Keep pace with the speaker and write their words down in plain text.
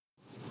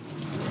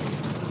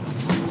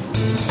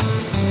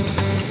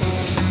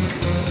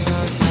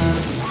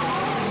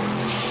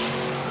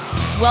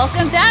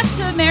Welcome back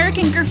to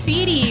American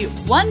Graffiti,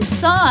 one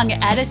song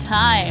at a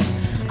time.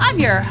 I'm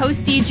your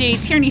host, DJ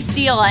Tierney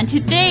Steele, and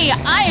today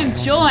I am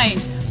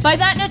joined by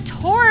that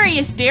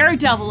notorious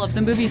daredevil of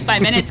the Movies by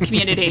Minutes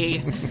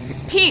community,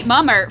 Pete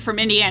Mummert from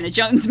Indiana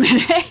Jones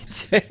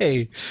Minute.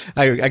 Hey,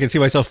 I can see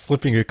myself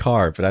flipping a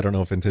car, but I don't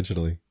know if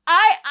intentionally.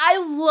 I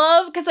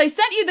love, because I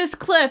sent you this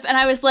clip, and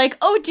I was like,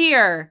 oh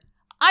dear,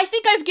 I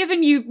think I've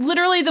given you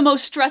literally the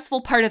most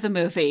stressful part of the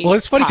movie. Well,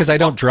 it's funny because I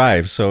don't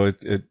drive, so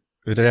it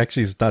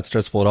actually is not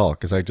stressful at all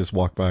because I just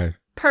walk by.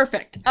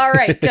 Perfect. All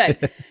right,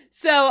 good.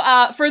 So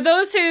for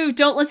those who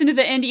don't listen to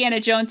the Indiana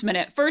Jones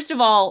Minute, first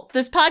of all,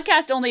 this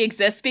podcast only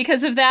exists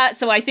because of that.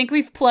 So I think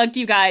we've plugged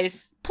you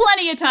guys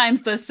plenty of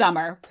times this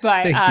summer.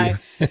 But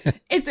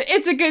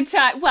it's a good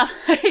time. Well,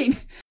 I mean,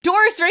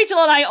 Doris, Rachel,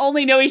 and I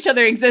only know each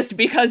other exist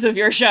because of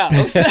your show.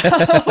 So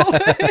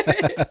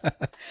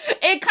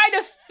it kind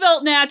of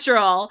felt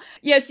natural.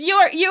 Yes, you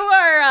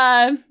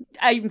are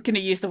I'm going to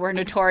use the word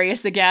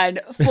notorious again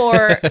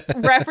for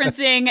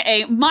referencing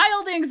a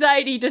mild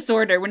anxiety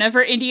disorder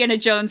whenever Indiana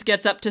Jones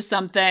gets up to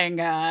something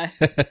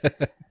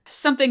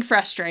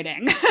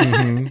frustrating.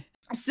 Mm-hmm.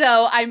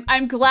 So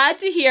I'm glad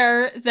to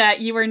hear that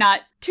you were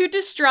not too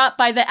distraught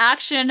by the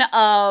action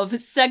of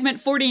segment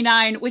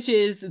 49, which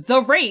is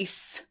The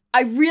Race.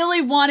 I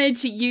really wanted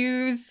to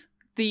use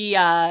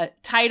the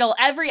title.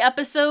 Every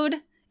episode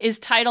is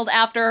titled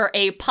after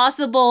a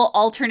possible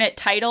alternate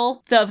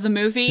title of the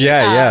movie.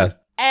 Yeah.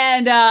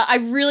 And I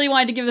really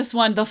wanted to give this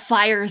one The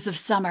Fires of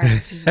Summer,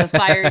 the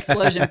fire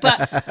explosion.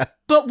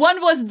 But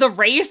one was The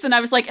Race, and I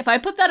was like, if I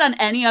put that on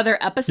any other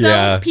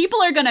episode,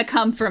 people are going to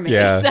come for me.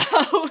 Yeah.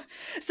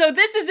 So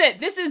this is it.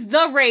 This is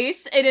The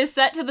Race. It is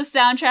set to the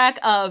soundtrack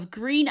of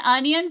Green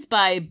Onions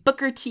by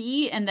Booker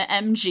T and the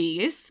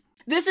MGs.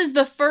 This is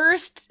the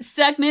first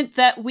segment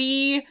that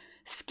we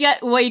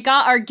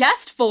got our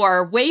guest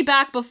for way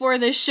back before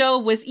this show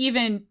was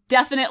even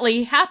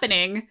definitely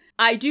happening.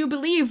 I do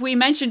believe we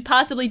mentioned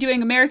possibly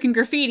doing American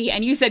Graffiti,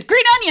 and you said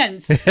Green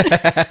Onions. And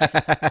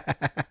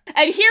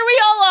here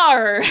we all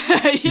are,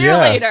 a year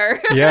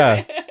later.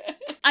 Yeah.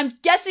 I'm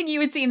guessing you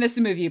had seen this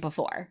movie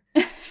before.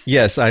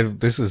 Yes, I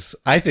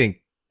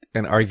think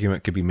an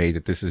argument could be made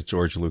that this is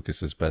George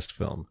Lucas's best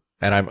film.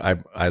 And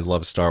I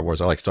love Star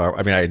Wars.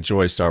 I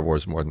enjoy Star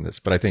Wars more than this,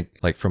 but I think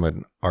like from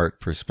an art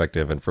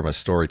perspective and from a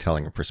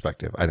storytelling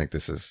perspective, I think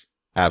this is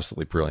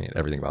absolutely brilliant.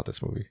 Everything about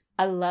this movie.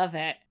 I love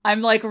it.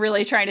 I'm like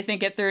really trying to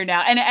think it through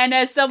now. And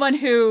as someone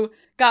who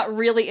got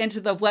really into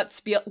the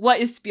what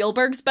is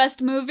Spielberg's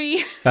best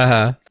movie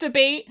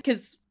debate,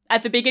 because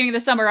at the beginning of the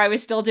summer, I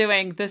was still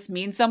doing This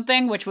Means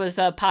Something, which was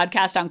a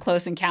podcast on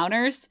Close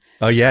Encounters.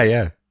 Oh,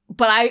 yeah.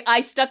 But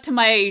I stuck to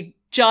my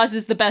Jaws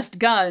is the best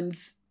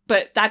guns,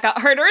 but that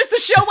got harder as the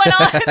show went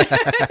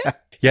on.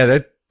 Yeah,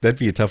 that'd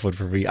be a tough one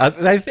for me.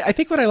 I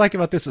think what I like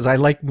about this is I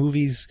like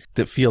movies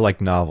that feel like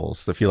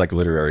novels, that feel like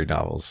literary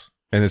novels.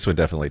 And this one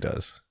definitely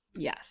does.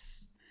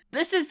 Yes.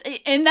 This is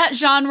in that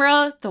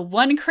genre, the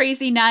one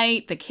crazy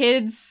night, the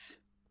kids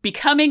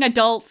becoming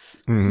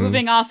adults,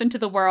 moving off into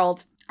the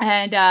world.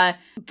 And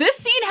this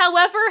scene,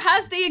 however,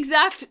 has the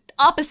exact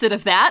opposite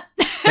of that.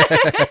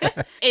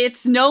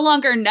 It's no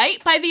longer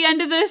night by the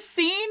end of this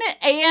scene,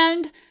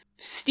 and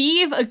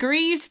Steve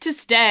agrees to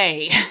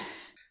stay.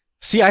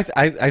 See, I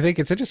think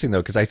it's interesting,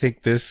 though, because I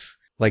think this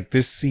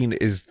scene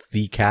is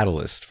the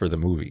catalyst for the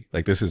movie.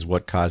 Like, this is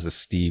what causes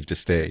Steve to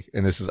stay.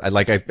 And this is,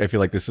 I feel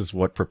like this is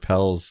what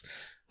propels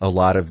a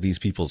lot of these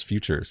people's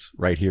futures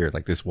right here.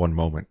 Like this one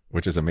moment,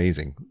 which is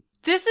amazing.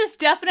 This is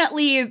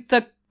definitely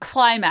the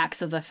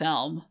climax of the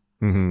film.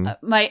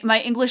 Mm-hmm.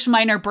 My English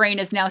minor brain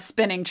is now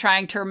spinning,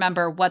 trying to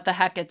remember what the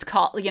heck it's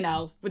called,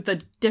 with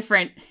the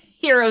different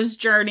hero's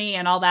journey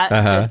and all that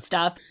good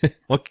stuff.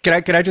 Well,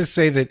 can I just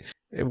say that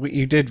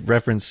you did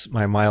reference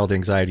my mild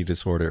anxiety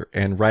disorder,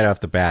 and right off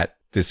the bat,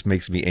 this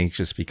makes me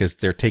anxious because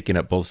they're taking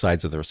up both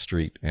sides of the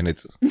street, and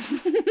it's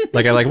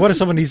like what if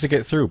someone needs to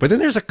get through? But then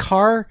there's a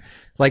car,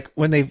 like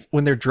when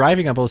they're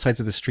driving on both sides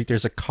of the street,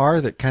 there's a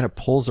car that kind of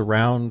pulls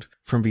around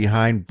from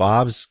behind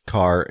Bob's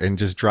car and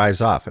just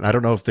drives off. And I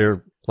don't know if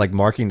they're like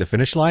marking the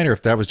finish line or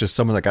if that was just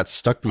someone that got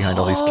stuck behind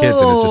all these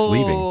kids and is just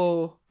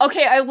leaving.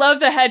 Okay, I love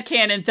the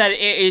headcanon that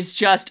it is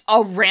just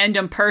a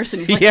random person.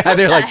 He's like, yeah,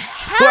 they're like,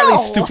 who are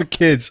these stupid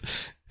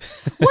kids?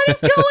 What is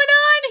going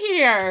on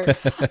here?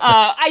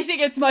 I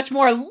think it's much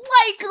more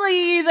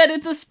likely that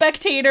it's a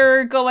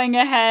spectator going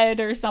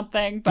ahead or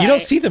something. But you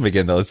don't see them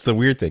again, though. It's the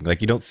weird thing.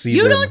 Like, you don't see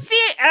don't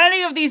see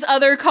any of these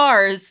other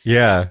cars.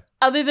 Yeah.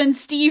 Other than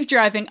Steve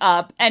driving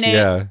up.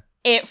 And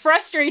it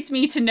frustrates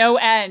me to no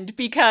end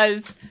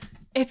because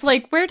it's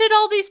like, where did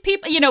all these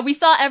people... we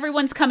saw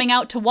everyone's coming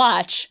out to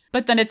watch,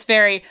 but then it's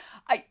very...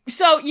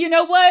 So, you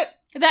know what?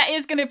 That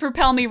is going to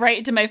propel me right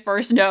into my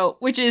first note,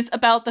 which is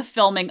about the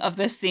filming of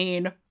this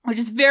scene, which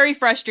is very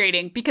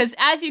frustrating because,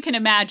 as you can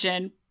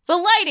imagine, the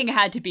lighting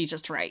had to be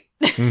just right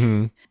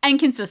and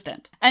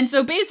consistent. And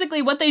so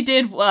basically what they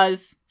did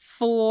was,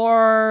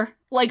 for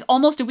like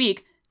almost a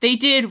week, they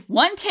did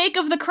one take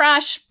of the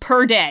crash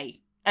per day.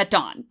 at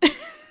dawn.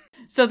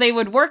 So they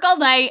would work all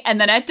night, and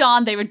then at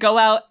dawn, they would go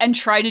out and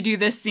try to do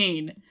this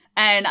scene.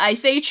 And I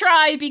say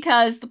try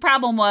because the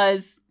problem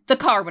was the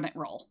car wouldn't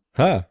roll.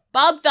 Huh.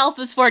 Bob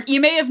Falfa's Ford,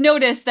 you may have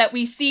noticed that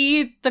we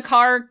see the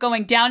car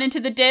going down into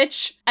the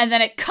ditch, and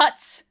then it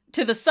cuts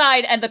to the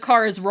side, and the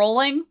car is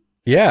rolling.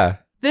 Yeah.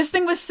 This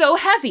thing was so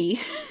heavy.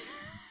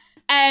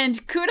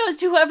 And kudos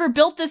to whoever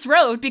built this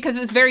road because it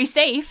was very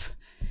safe.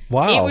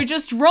 Wow. It would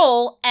just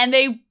roll, and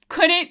they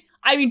couldn't...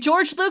 I mean,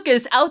 George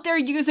Lucas out there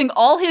using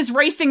all his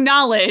racing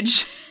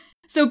knowledge.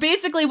 So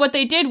basically what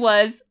they did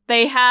was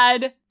they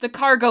had the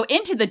car go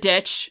into the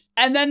ditch,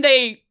 and then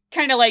they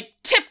kind of like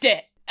tipped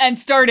it and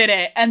started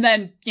it, and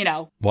then,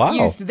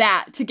 used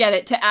that to get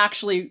it to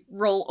actually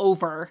roll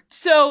over.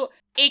 So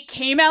it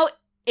came out,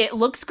 it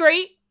looks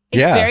great.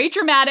 It's very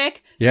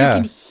dramatic. Yeah.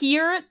 You can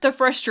hear the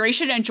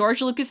frustration in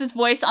George Lucas's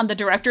voice on the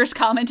director's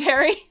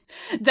commentary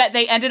that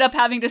they ended up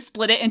having to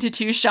split it into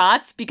 2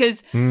 shots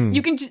because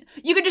you can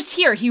just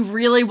hear he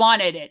really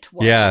wanted it.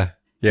 Yeah.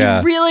 He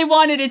really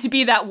wanted it to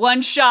be that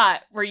one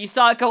shot where you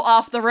saw it go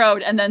off the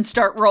road and then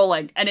start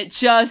rolling, and it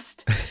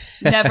just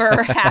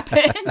never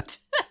happened.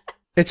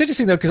 It's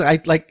interesting though,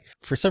 because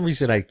for some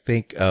reason I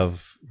think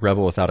of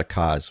Rebel Without a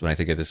Cause when I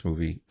think of this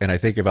movie, and I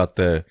think about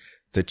the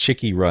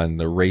Chicky run,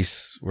 the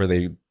race where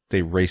they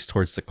race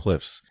towards the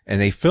cliffs,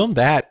 and they filmed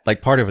that,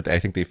 like part of it I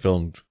think they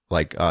filmed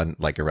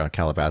around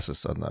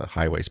Calabasas on the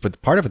highways, but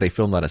part of it they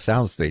filmed on a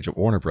soundstage at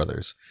Warner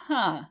Brothers.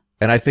 Huh.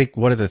 And I think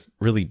one of the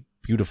really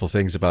beautiful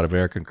things about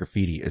American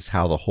Graffiti is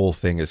how the whole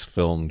thing is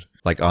filmed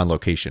like on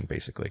location,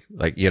 basically.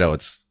 Like,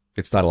 it's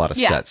not a lot of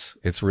sets.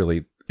 It's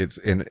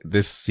in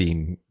this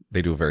scene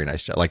they do a very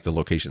nice job. Like the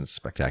location's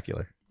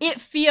spectacular.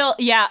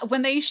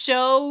 When they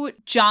show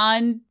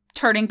John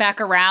turning back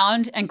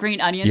around and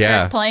Green Onion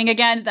starts playing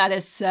again, that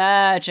is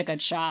such a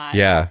good shot.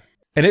 Yeah.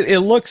 And it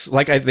looks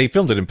like they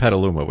filmed it in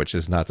Petaluma, which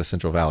is not the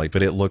Central Valley,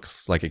 but it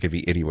looks like it could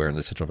be anywhere in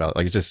the Central Valley.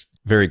 Like, it's just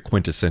very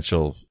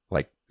quintessential,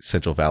 like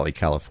Central Valley,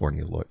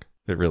 California look.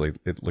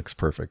 It looks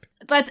perfect.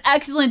 That's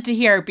excellent to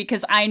hear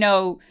because I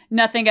know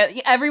nothing.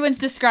 Everyone's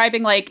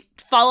describing like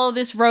follow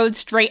this road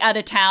straight out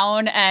of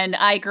town. And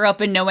I grew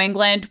up in New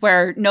England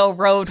where no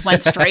road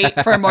went straight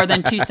for more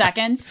than 2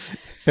 seconds.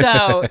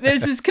 So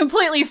this is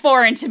completely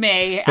foreign to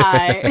me.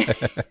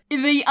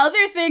 The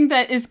other thing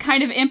that is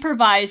kind of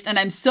improvised, and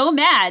I'm so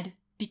mad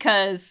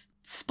because,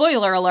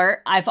 spoiler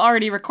alert, I've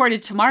already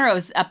recorded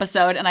tomorrow's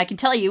episode, and I can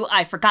tell you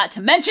I forgot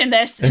to mention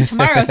this in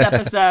tomorrow's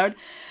episode.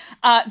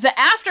 The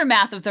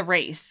aftermath of the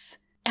race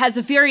has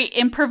a very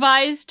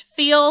improvised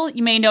feel.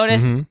 You may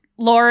notice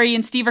Laurie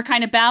and Steve are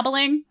kind of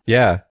babbling.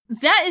 Yeah.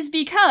 That is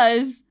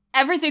because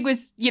everything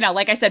was,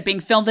 like I said, being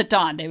filmed at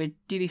dawn. They would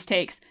do these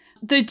takes.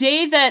 The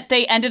day that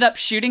they ended up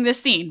shooting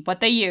this scene, what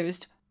they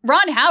used,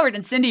 Ron Howard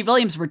and Cindy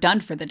Williams were done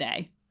for the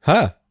day.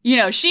 Huh.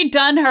 She'd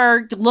done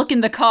her look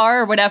in the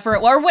car or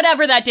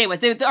whatever that day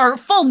was. Or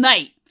full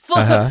night.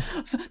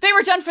 They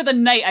were done for the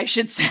night, I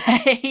should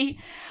say.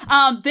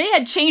 They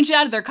had changed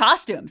out of their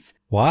costumes.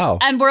 Wow.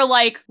 And were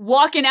like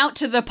walking out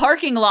to the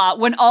parking lot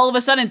when all of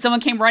a sudden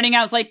someone came running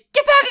out, was like,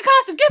 get back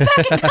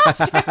in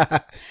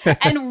costume,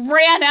 and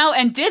ran out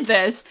and did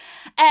this.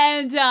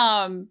 And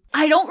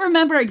I don't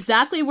remember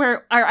exactly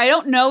I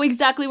don't know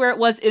exactly where it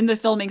was in the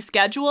filming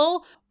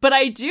schedule, but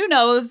I do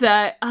know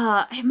that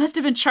it must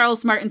have been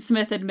Charles Martin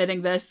Smith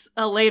admitting this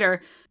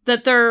later,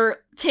 that they're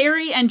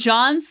Terry and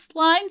John's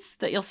lines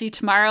that you'll see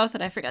tomorrow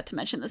that I forgot to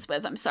mention this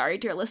with. I'm sorry,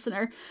 dear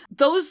listener.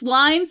 Those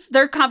lines,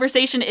 their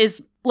conversation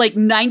is like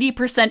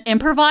 90%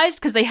 improvised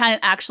because they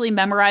hadn't actually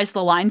memorized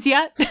the lines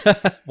yet.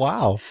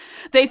 Wow.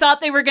 They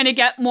thought they were going to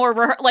get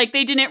more,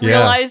 they didn't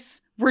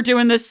realize we're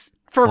doing this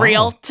for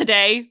real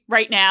today,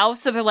 right now.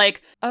 So they're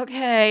like,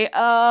 okay,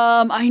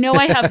 I know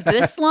I have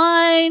this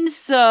line,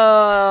 so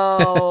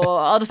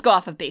I'll just go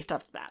based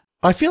off of that.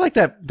 I feel like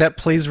that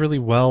plays really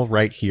well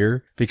right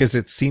here because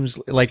it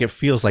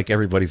feels like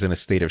everybody's in a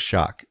state of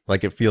shock.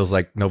 Like it feels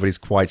like nobody's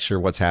quite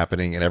sure what's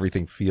happening and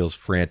everything feels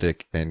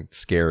frantic and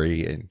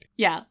scary. And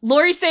yeah,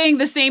 Laurie saying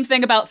the same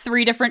thing about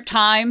 3 different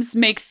times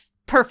makes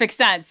perfect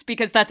sense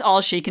because that's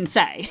all she can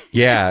say.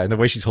 Yeah, and the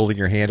way she's holding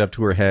her hand up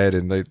to her head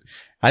and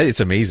it's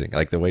amazing.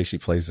 Like the way she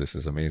plays this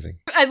is amazing.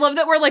 I love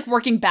that we're like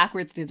working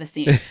backwards through the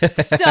scene.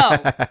 So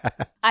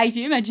I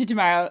do mention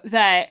tomorrow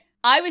that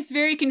I was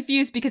very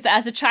confused because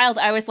as a child,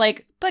 I was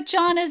like, but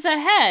John is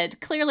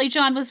ahead. Clearly,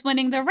 John was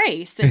winning the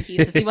race. And he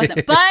says he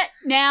wasn't. But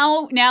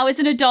now as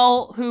an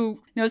adult who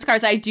knows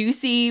cars, I do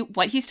see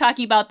what he's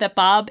talking about, that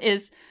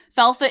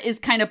Falfa is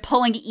kind of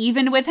pulling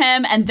even with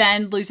him and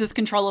then loses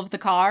control of the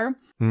car.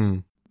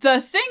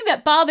 The thing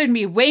that bothered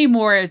me way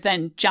more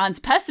than John's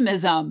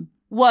pessimism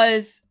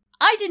was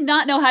I did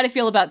not know how to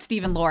feel about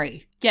Steve and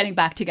Laurie getting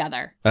back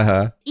together.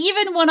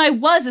 Even when I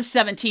was a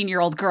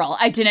 17-year-old girl,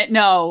 I didn't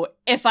know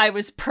if I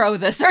was pro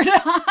this or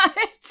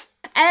not.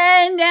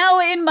 And now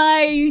in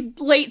my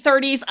late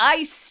 30s,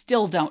 I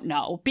still don't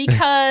know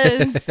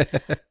because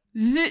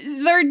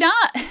they're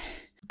not.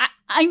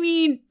 I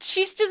mean,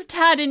 she's just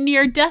had a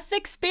near-death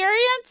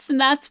experience,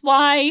 and that's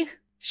why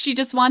she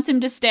just wants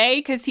him to stay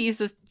because he's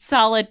a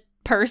solid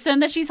person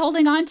that she's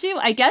holding on to.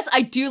 I guess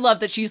I do love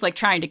that she's like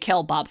trying to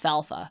kill Bob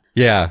Falfa.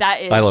 Yeah,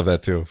 I love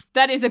that too.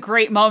 That is a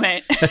great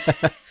moment.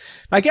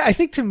 I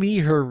think to me,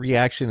 her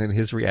reaction and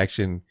his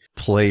reaction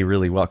play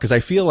really well, because I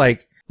feel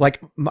like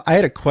I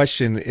had a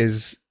question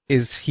is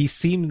he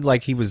seemed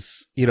like he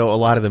was, a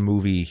lot of the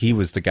movie, he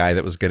was the guy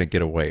that was going to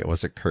get away. It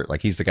wasn't Kurt.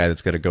 Like, he's the guy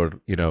that's going to go,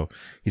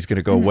 he's going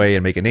to go away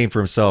and make a name for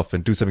himself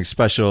and do something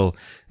special.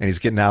 And he's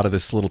getting out of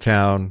this little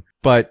town.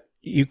 But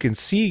you can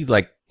see,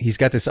 like, he's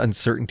got this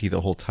uncertainty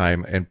the whole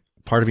time. And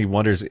part of me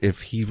wonders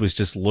if he was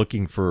just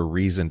looking for a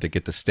reason to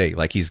get to stay.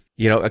 Like, he's,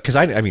 because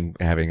I mean,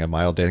 having a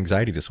mild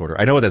anxiety disorder,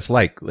 I know what that's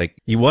like. Like,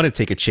 you want to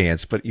take a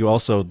chance, but you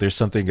also, there's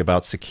something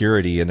about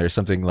security, and there's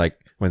something like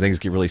when things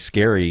get really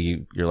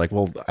scary, you're like,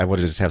 well, I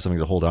want to just have something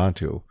to hold on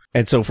to.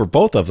 And so for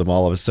both of them,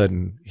 all of a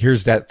sudden,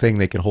 here's that thing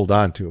they can hold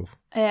on to.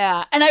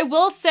 Yeah. And I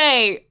will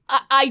say,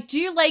 I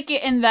do like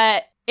it in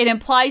that it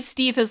implies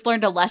Steve has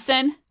learned a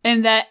lesson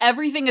and that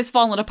everything has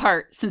fallen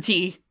apart since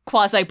he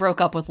quasi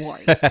broke up with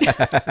Lori.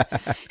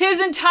 His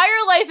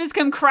entire life has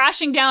come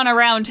crashing down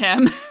around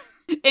him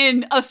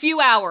in a few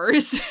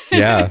hours.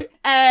 Yeah.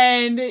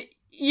 And,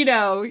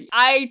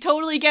 I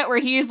totally get where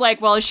he's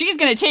like, well, if she's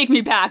going to take me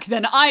back,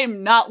 then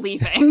I'm not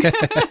leaving.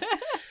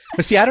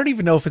 But see, I don't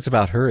even know if it's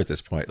about her at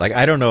this point. Like,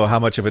 I don't know how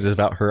much of it is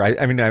about her.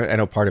 I mean, I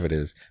know part of it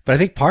is, but I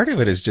think part of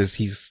it is just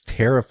he's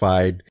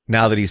terrified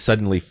now that he's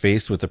suddenly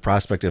faced with the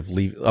prospect of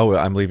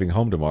I'm leaving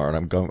home tomorrow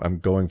and I'm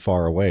going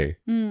far away.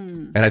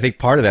 And I think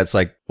part of that's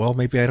like, well,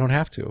 maybe I don't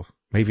have to.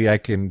 Maybe I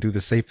can do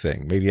the safe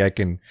thing. Maybe I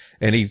can,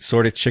 and he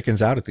sort of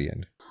chickens out at the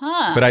end.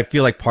 But I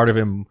feel like part of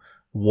him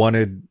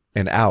wanted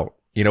an out.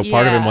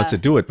 Part of him wants to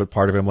do it, but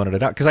part of him wanted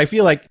it out. Because I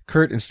feel like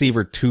Kurt and Steve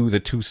are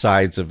the two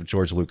sides of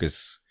George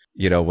Lucas.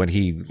 When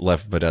he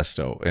left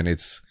Modesto, and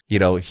it's,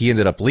 he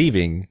ended up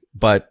leaving,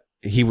 but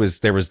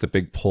there was the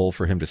big pull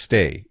for him to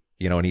stay,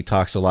 and he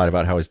talks a lot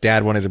about how his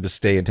dad wanted him to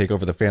stay and take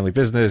over the family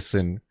business.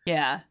 And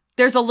yeah,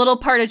 there's a little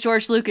part of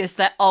George Lucas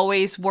that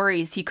always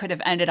worries he could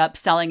have ended up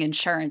selling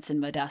insurance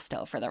in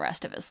Modesto for the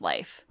rest of his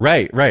life.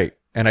 Right.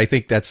 And I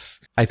think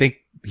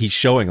he's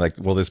showing like,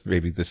 well, this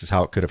is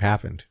how it could have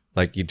happened.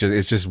 Like,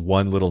 it's just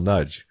one little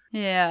nudge.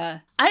 Yeah.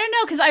 I don't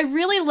know, because I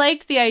really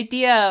liked the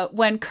idea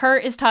when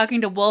Kurt is talking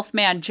to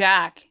Wolfman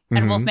Jack,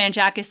 and Wolfman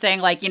Jack is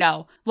saying, like,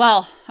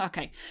 well,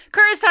 okay.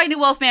 Kurt is talking to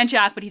Wolfman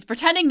Jack, but he's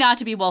pretending not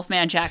to be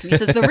Wolfman Jack. And he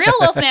says, the real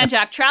Wolfman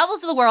Jack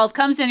travels to the world,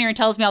 comes in here and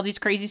tells me all these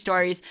crazy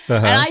stories.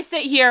 And I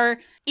sit here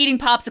eating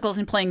popsicles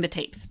and playing the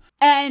tapes.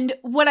 And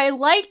what I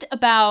liked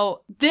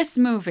about this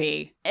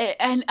movie,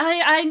 and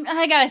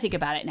I gotta think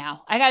about it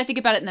now. I gotta think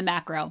about it in the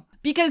macro.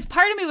 Because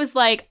part of me was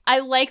like, I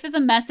like that the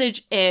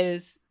message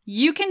is,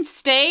 you can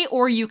stay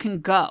or you can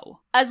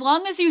go. As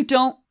long as you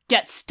don't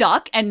get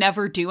stuck and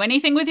never do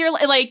anything with your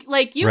life.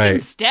 Like you can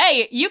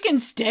stay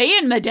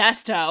in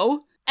Modesto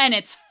and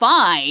it's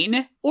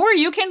fine. Or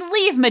you can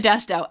leave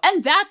Modesto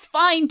and that's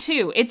fine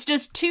too. It's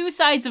just two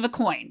sides of a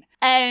coin.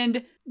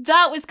 And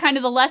that was kind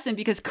of the lesson,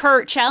 because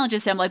Kurt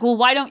challenges him like, well,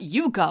 why don't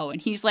you go? And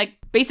he's like,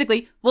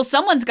 basically, well,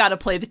 someone's got to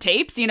play the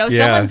tapes,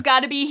 someone's got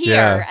to be here.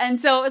 Yeah. And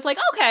so it was like,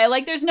 okay,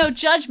 like there's no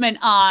judgment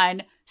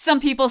on some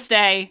people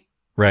stay.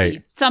 Right.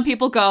 Steve. Some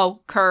people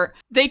go, Kurt.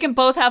 They can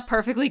both have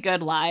perfectly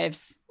good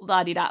lives.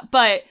 La-di-da.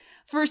 But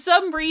for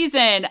some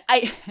reason,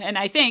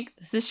 I think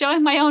this is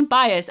showing my own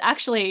bias.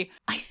 Actually,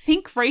 I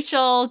think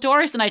Rachel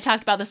Doris and I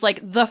talked about this like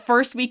the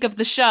first week of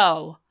the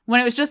show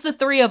when it was just the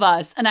three of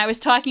us. And I was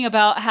talking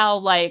about how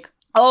like,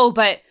 oh,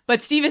 but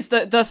Steve is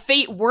the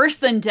fate worse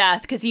than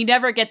death because he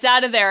never gets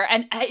out of there.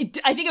 And I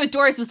think it was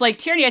Doris was like,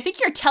 Tierney, I think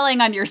you're telling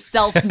on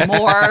yourself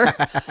more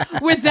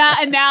with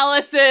that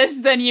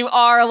analysis than you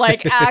are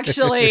like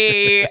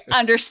actually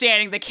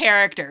understanding the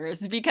characters,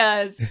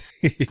 because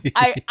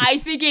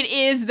I think it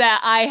is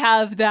that I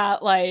have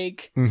that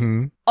like,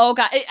 oh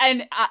God.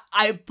 And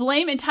I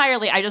blame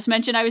entirely. I just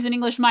mentioned I was an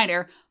English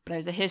minor, but I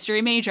was a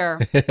history major.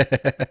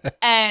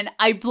 And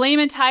I blame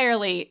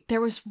entirely.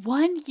 There was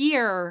one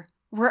year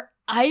where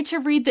I had to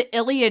read the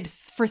Iliad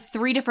for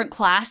 3 different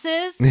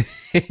classes.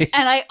 And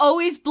I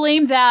always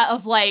blame that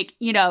of like,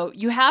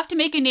 you have to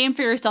make a name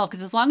for yourself,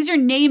 because as long as your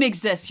name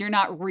exists, you're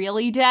not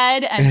really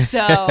dead. And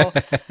so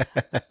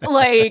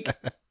like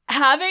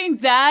having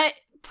that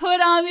put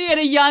on me at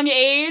a young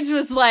age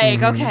was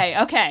like,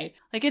 okay.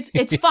 Like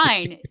it's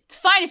fine. It's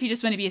fine if you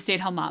just want to be a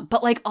stay-at-home mom,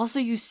 but like also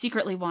you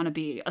secretly want to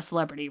be a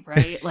celebrity,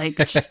 right? Like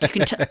just, you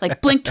can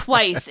like blink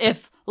twice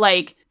if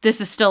like this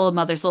is still a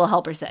Mother's Little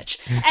Helper sitch.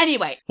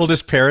 Anyway. Well,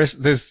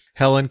 does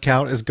Helen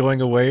count as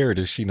going away, or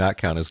does she not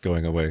count as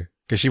going away?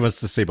 Because she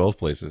wants to stay both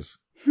places.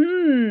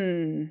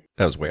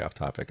 That was way off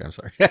topic. I'm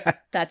sorry.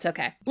 That's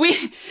okay.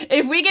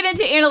 If we get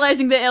into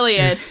analyzing the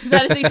Iliad,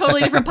 that is a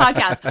totally different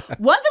podcast.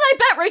 One that I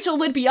bet Rachel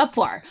would be up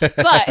for.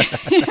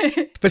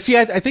 But see,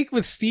 I think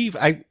with Steve,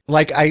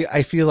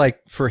 I feel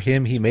like for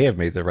him, he may have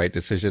made the right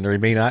decision, or he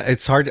may not.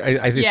 It's hard.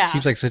 It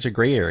seems like such a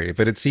gray area,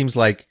 but it seems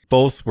like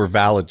both were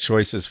valid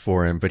choices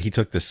for him, but he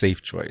took the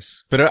safe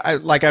choice. But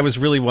I was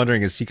really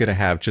wondering, is he going to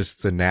have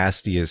just the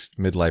nastiest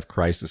midlife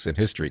crisis in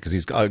history? Because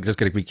he's just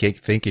going to be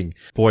thinking,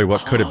 boy,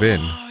 what could have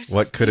been?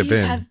 What could have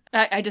been?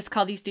 I just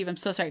called you Steve. I'm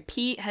so sorry.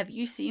 Pete, have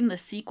you seen the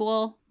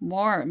sequel,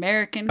 More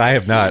American Graffiti? I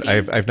have not.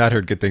 Graffiti? I've not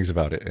heard good things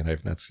about it, and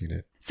I've not seen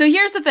it. So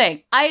here's the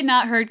thing. I had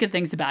not heard good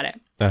things about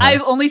it.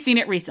 I've only seen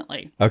it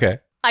recently. Okay.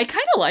 I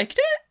kind of liked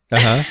it.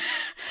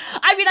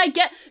 I mean,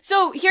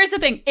 so here's the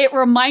thing. It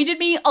reminded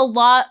me a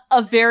lot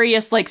of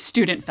various like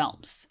student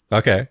films.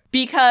 Okay.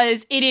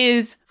 Because it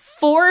is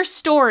 4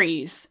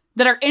 stories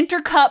that are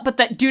intercut but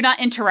that do not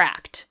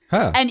interact.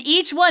 Huh. And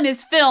each one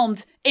is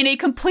filmed in a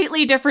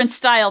completely different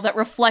style that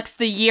reflects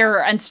the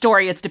year and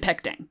story it's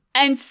depicting.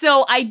 And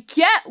so I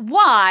get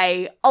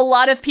why a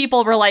lot of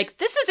people were like,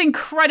 this is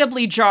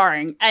incredibly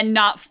jarring and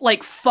not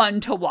like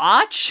fun to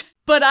watch.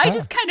 But I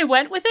just kind of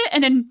went with it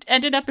and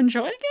ended up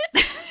enjoying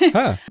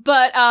it.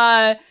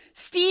 But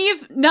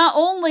Steve not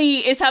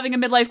only is having a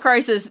midlife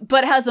crisis,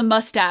 but has a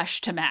mustache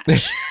to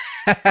match.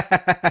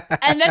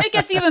 And then it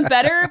gets even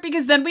better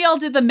because then we all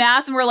did the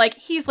math and we're like,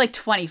 he's like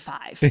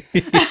 25.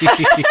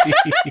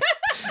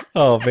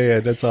 Oh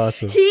man, that's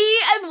awesome. He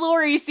and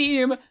Laurie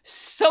seem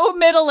so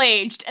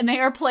middle-aged and they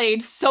are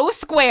played so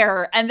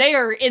square and they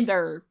are in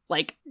their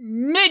like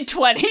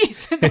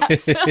mid-20s in that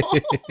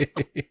film.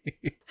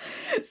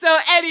 So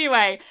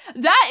anyway,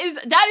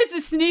 that is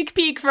a sneak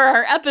peek for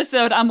our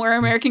episode on More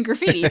American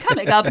Graffiti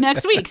coming up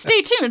next week.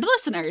 Stay tuned,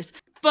 listeners.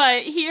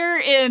 But here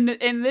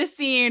in this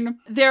scene,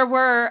 there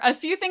were a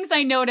few things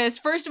I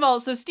noticed. First of all,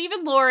 so Steve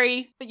and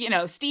Laurie,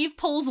 Steve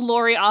pulls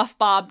Laurie off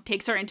Bob,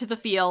 takes her into the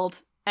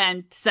field,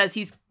 and says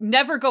he's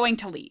never going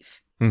to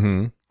leave.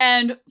 Mm-hmm.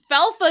 And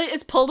Falfa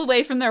is pulled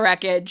away from the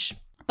wreckage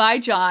by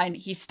John.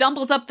 He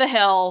stumbles up the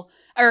hill,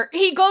 or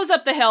he goes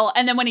up the hill,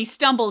 and then when he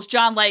stumbles,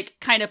 John like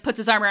kind of puts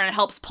his arm around and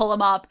helps pull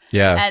him up.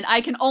 Yeah. And I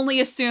can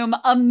only assume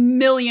 1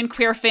 million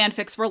queer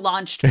fanfics were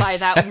launched by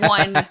that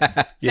one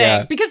thing.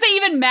 Yeah. Because they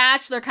even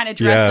match, they're kind of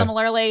dressed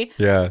similarly.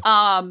 Yeah.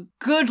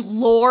 Good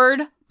Lord,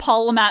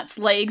 Paul Lamat's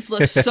legs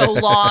look so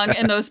long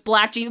in those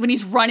black jeans. When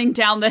he's running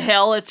down the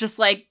hill, it's just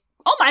like,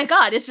 oh my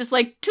God, it's just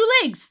like 2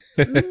 legs,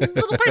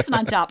 little person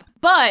on top.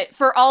 But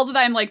for all that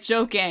I'm like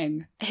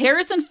joking,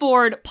 Harrison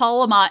Ford,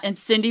 Paul Lamat, and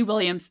Cindy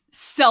Williams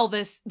sell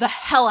the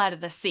hell out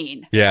of the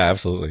scene. Yeah,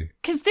 absolutely.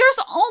 Because there's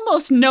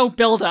almost no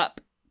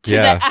buildup to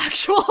the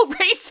actual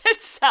race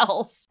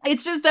itself.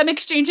 It's just them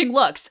exchanging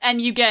looks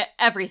and you get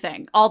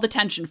everything, all the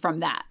tension from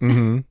that.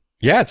 Mm-hmm.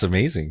 Yeah, it's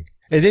amazing.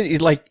 And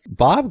then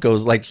Bob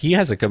goes, like, he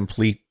has a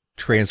complete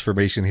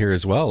transformation here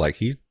as well. Like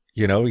he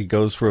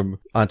goes from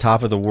on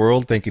top of the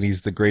world thinking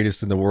he's the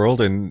greatest in the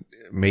world and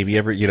maybe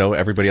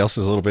everybody else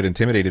is a little bit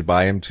intimidated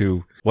by him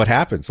to what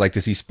happens? Like,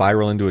 does he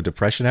spiral into a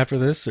depression after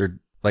this? Or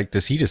like,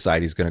 does he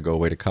decide he's going to go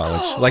away to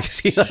college? Like, is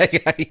he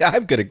like,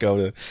 I'm going to go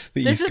to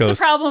the East Coast? This is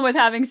the problem with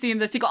having seen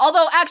the sequel.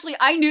 Although, actually,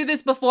 I knew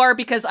this before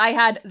because I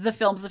had the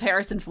Films of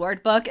Harrison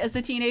Ford book as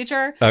a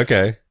teenager.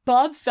 Okay.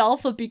 Bob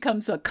Falfa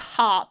becomes a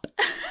cop.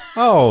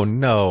 Oh,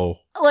 no.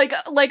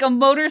 Like a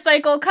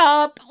motorcycle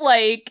cop,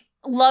 like,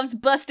 loves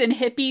busting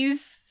hippies,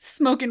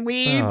 smoking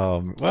weed,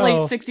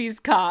 late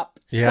 60s cop.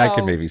 Yeah, so, I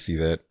could maybe see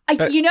that. I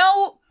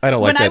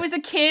don't like when that. I was a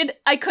kid,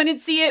 I couldn't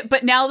see it,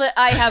 but now that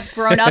I have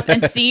grown up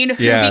and seen who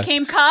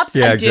became cops,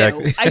 I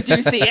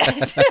do see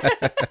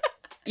it.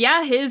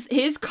 Yeah,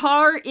 his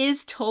car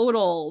is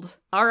totaled.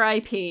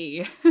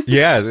 R.I.P.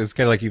 Yeah, it's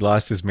kind of like he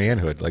lost his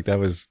manhood. Like that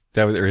was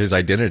or his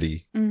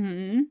identity.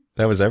 Mm-hmm.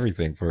 That was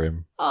everything for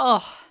him.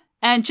 Oh.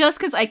 And just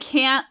because I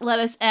can't let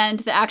us end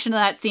the action of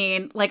that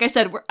scene, like I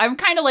said, I'm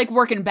kind of like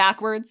working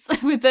backwards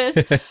with this.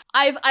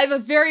 I have a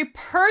very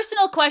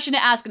personal question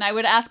to ask, and I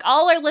would ask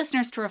all our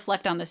listeners to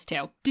reflect on this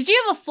too. Did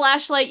you have a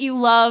flashlight you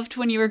loved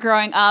when you were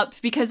growing up?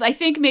 Because I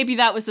think maybe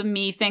that was a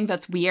me thing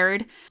that's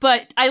weird.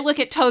 But I look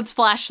at Toad's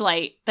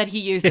flashlight that he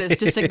uses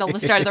to signal the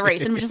start of the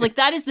race, and I'm just like,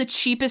 that is the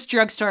cheapest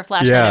drugsturstore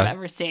flashlight I've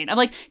ever seen. I'm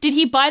like, did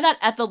he buy that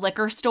at the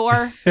liquor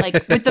store,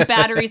 like with the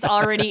batteries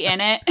already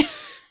in it?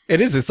 It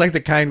is. It's like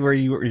the kind where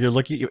you're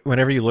looking,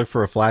 whenever you look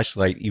for a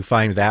flashlight, you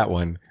find that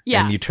one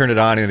and you turn it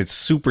on and it's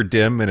super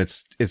dim and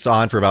it's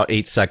on for about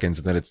 8 seconds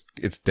and then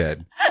it's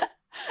dead.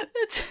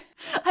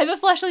 I have a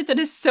flashlight that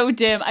is so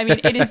dim. I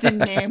mean, it is in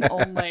name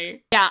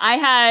only. Yeah, I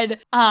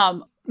had,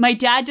 my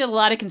dad did a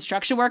lot of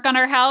construction work on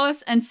our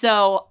house. And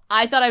so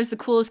I thought I was the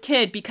coolest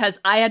kid because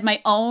I had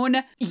my own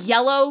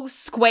yellow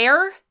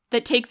square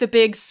that take the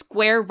big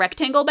square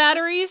rectangle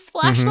batteries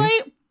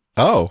flashlight. Mm-hmm.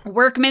 Oh.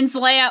 Workman's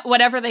lamp,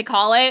 whatever they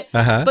call it.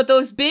 Uh-huh. But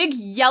those big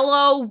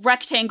yellow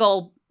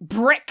rectangle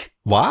brick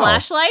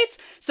flashlights.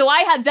 So I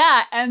had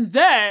that. And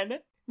then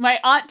my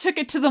aunt took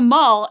it to the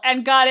mall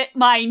and got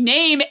my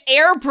name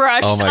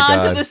airbrushed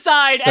onto the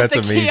side at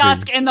the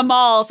kiosk in the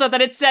mall so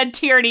that it said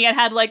Tierney and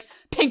had like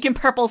pink and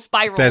purple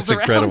spirals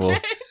around incredible.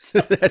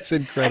 It. That's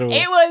incredible.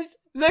 It was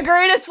the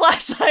greatest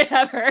flashlight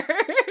ever.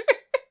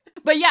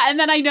 But yeah, and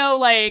then I know,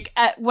 like,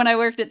 when I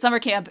worked at summer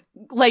camp,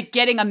 like,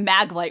 getting a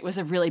mag light was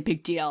a really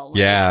big deal. Like,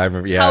 yeah, I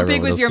remember. Yeah, how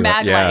big was your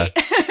mag light?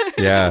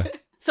 Yeah.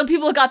 Some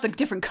people got the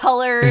different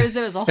colors. It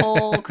was a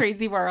whole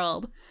crazy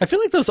world. I feel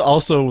like those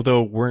also,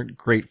 though, weren't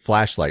great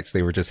flashlights.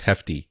 They were just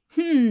hefty.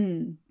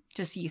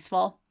 Just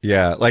useful.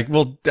 Yeah, like,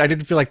 well, I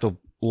didn't feel like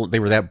they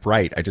were that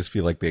bright. I just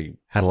feel like they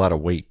had a lot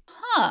of weight.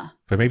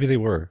 But maybe they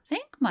were. I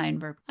think mine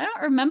were. I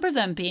don't remember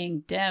them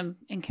being dim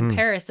in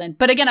comparison.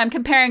 But again, I'm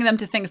comparing them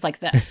to things like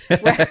this.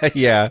 Where,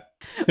 yeah.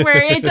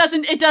 where it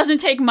doesn't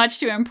take much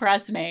to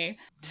impress me.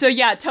 So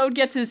yeah, Toad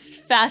gets his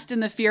Fast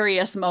and the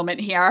Furious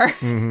moment here.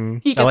 Mm-hmm.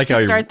 He gets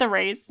to start the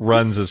race.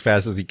 Runs as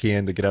fast as he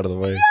can to get out of the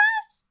way.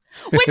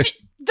 Yes! Which,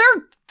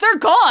 they're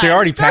gone. They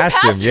already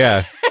passed him.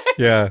 Yeah.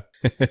 Yeah.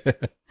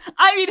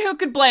 I mean, who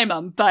could blame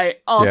him?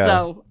 But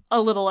also a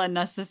little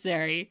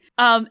unnecessary.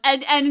 And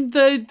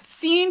the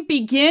scene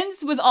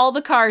begins with all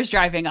the cars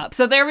driving up.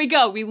 So there we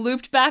go. We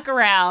looped back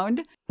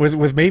around.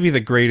 With maybe the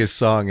greatest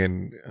song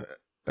in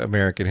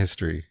American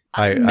history.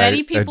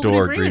 Many people adore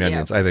would agree Green with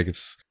Onions. you. I think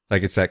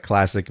it's that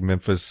classic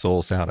Memphis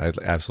soul sound. I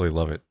absolutely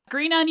love it.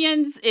 Green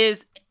Onions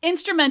is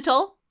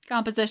instrumental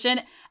composition,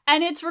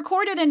 and it's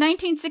recorded in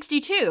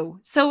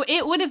 1962. So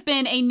it would have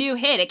been a new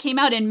hit. It came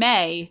out in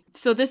May.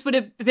 So this would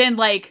have been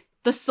like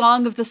the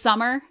song of the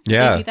summer.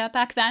 Yeah. They do that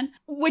back then.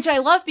 Which I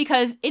love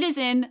because it is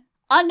in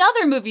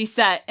another movie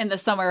set in the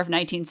summer of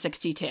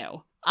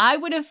 1962. I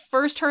would have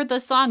first heard the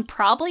song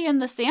probably in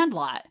The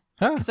Sandlot.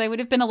 Because I would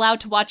have been allowed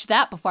to watch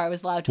that before I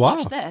was allowed to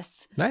watch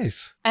this.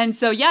 Nice. And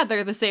so, yeah,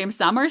 they're the same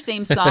summer,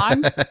 same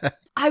song.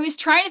 I was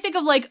trying to think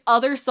of like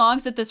other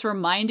songs that this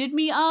reminded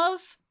me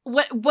of.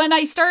 When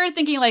I started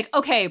thinking like,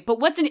 okay, but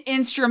what's an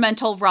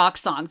instrumental rock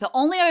song? The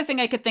only other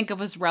thing I could think of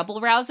was Rebel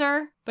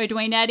Rouser by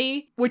Duane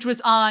Eddy, which was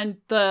on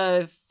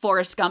the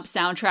Forrest Gump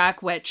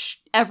soundtrack,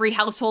 which every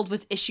household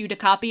was issued a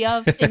copy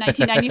of in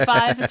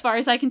 1995, as far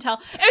as I can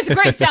tell. It was a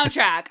great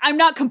soundtrack. I'm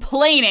not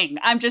complaining.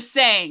 I'm just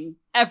saying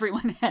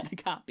everyone had a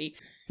copy.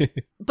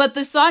 But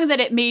the song that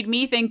it made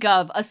me think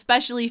of,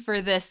 especially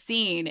for this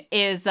scene,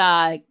 is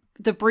The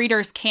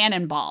Breeders'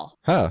 Cannonball.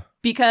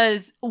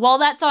 Because while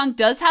that song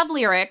does have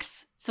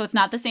lyrics, so it's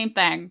not the same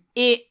thing,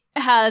 it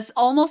has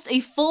almost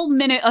a full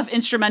minute of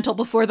instrumental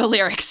before the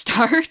lyrics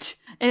start.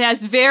 It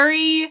has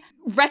very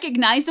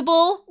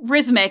recognizable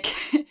rhythmic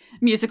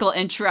musical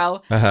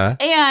intro.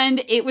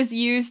 And it was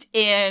used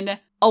in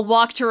A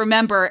Walk to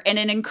Remember in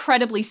an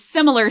incredibly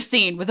similar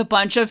scene with a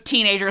bunch of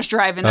teenagers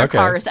driving their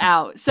cars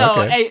out. So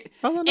nice.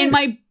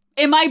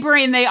 In my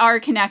brain, they are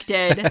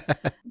connected.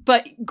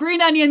 But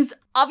Green Onions,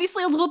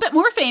 obviously a little bit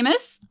more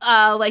famous.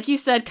 Like you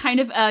said, kind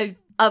of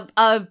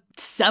a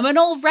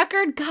seminal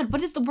record. God,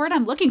 what is the word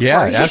I'm looking for?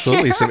 Yeah,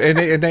 absolutely. So,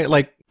 and they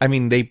like, I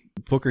mean, they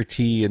Booker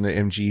T and the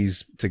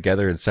MGs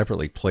together and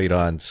separately played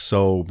on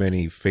so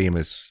many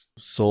famous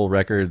soul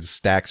records,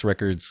 Stax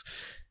records,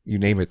 you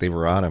name it, they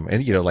were on them.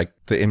 And, you know, like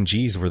the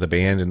MGs were the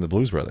band in the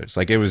Blues Brothers.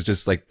 Like it was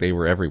just like they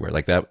were everywhere.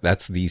 Like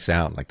that's the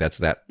sound. Like that's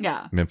that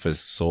Memphis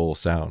soul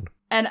sound.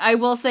 And I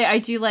will say I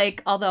do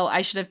like, although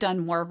I should have done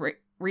more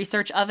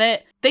research of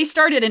it, they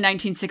started in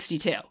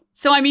 1962.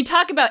 So, I mean,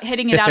 talk about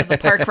hitting it out of the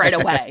park right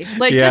away.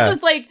 Like this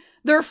was like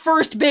their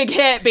first big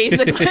hit,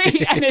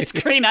 basically, and it's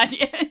Green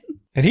Onion.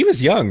 And he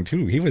was young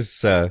too. He was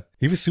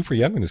super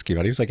young when this came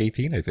out. He was like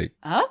 18, I think.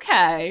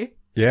 Okay.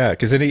 Yeah,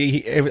 because then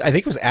I think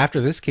it was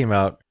after this came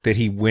out that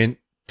he went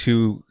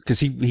to, because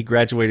he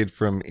graduated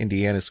from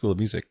Indiana School of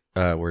Music,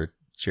 where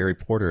Jerry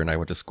Porter and I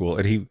went to school,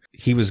 and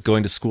he was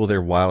going to school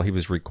there while he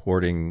was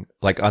recording.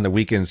 Like on the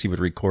weekends, he would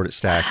record at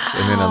Stax,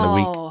 and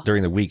then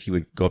during the week, he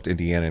would go up to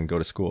Indiana and go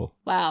to school.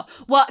 Wow.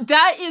 Well,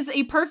 that is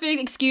a perfect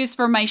excuse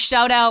for my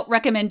shout out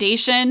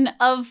recommendation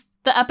of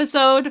the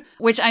episode,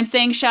 which I'm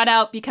saying shout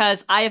out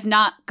because I have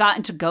not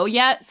gotten to go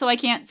yet, so I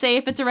can't say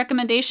if it's a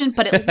recommendation,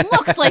 but it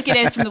looks like it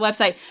is from the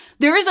website.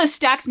 There is a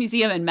Stax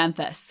Museum in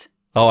Memphis.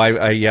 Oh,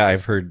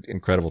 I've heard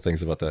incredible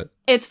things about that.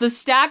 It's the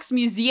Stax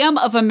Museum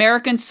of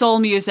American Soul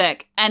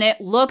Music, and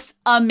it looks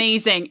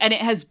amazing. And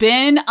it has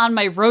been on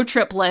my road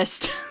trip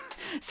list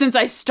since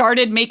I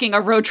started making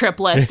a road trip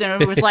list.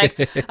 And it was like,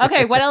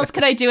 okay, what else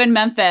could I do in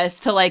Memphis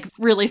to like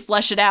really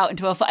flesh it out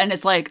into and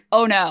it's like,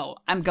 oh no,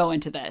 I'm going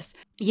to this.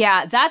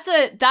 Yeah, that's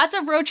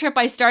a road trip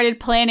I started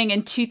planning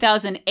in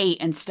 2008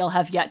 and still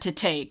have yet to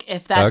take,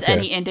 if that's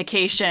any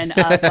indication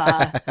of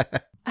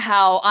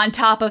how on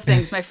top of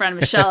things my friend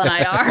Michelle and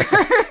I are.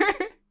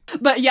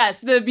 But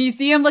yes, the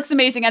museum looks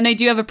amazing, and they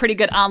do have a pretty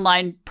good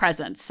online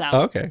presence. So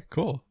okay,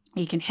 cool.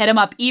 You can hit them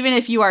up even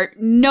if you are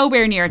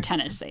nowhere near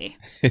Tennessee.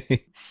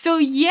 So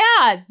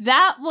yeah,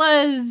 that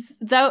was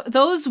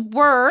those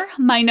were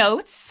my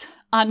notes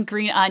on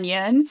Green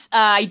Onions.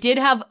 I did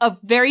have a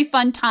very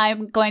fun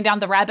time going down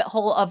the rabbit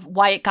hole of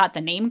why it got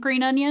the name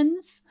Green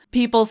Onions.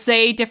 People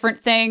say different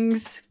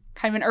things,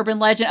 kind of an urban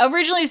legend.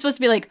 Originally, it was supposed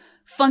to be like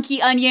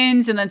funky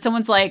onions, and then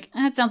someone's like,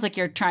 it sounds like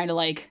you're trying to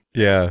like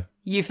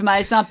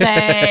euphemize something.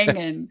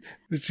 And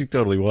she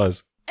totally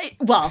was.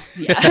 Well,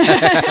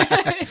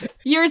 yeah.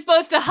 You're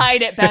supposed to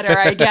hide it better,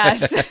 I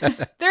guess.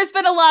 There's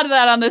been a lot of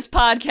that on this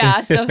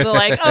podcast of the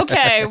like,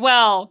 okay,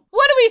 well,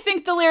 what do we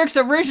think the lyrics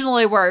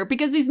originally were?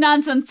 Because these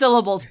nonsense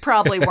syllables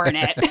probably weren't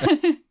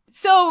it.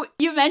 So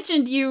you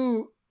mentioned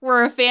you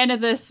were a fan of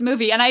this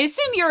movie, and I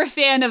assume you're a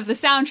fan of the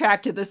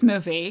soundtrack to this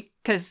movie,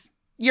 because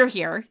you're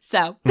here,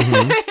 so.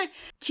 Mm-hmm.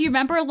 Do you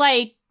remember,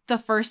 like, the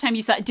first time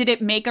you saw it, did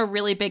it make a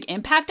really big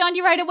impact on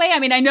you right away? I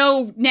mean, I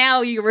know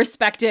now you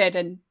respect it,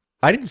 and...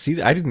 I didn't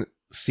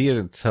see it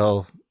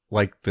until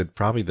like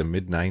probably the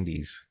mid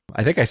 90s.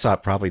 I think I saw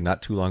it probably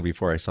not too long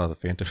before I saw the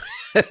Phantom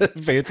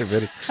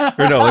Menace.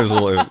 Or no, it was a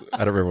little, I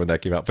don't remember when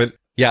that came out. But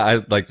yeah,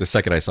 I like the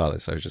second I saw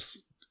this,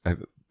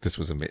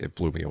 it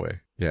blew me away.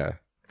 Yeah.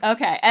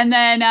 Okay. And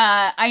then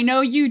I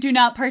know you do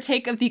not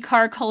partake of the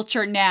car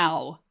culture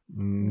now.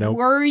 Nope.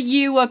 Were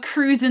you a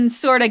cruising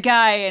sort of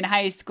guy in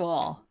high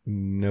school?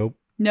 Nope.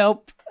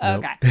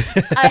 Okay.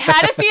 I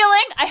had a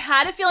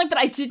feeling, but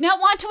I did not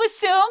want to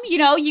assume. You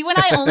know, you and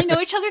I only know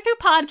each other through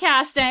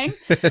podcasting.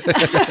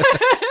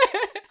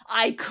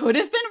 I could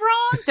have been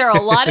wrong. There are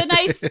a lot of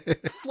nice,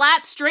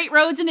 flat, straight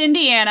roads in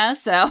Indiana,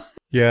 so.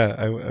 Yeah,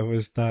 I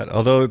was not.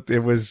 Although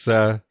it was,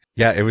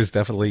 it was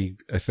definitely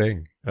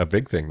a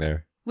big thing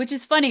there. Which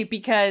is funny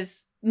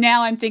because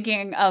now I'm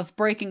thinking of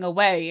breaking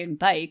away in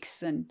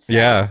bikes and stuff.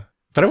 Yeah.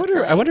 But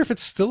I wonder if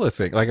it's still a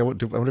thing. Like, I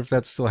wonder if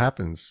that still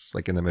happens,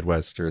 like in the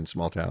Midwest or in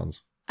small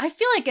towns. I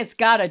feel like it's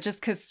gotta,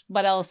 just because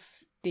what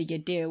else do you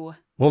do?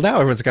 Well, now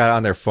everyone's got it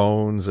on their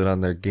phones and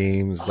on their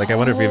games. Like, I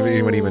wonder if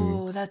anyone even...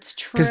 Oh, that's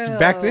true. Because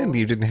back then,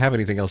 you didn't have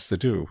anything else to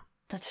do.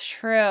 That's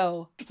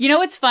true. You know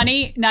what's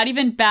funny? Not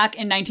even back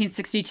in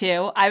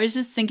 1962. I was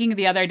just thinking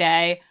the other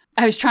day,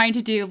 I was trying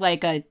to do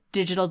like a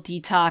digital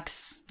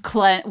detox,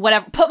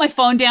 whatever, put my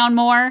phone down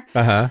more.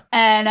 Uh-huh.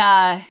 And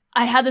I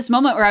had this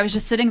moment where I was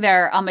just sitting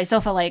there on my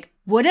sofa like,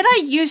 what did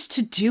I used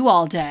to do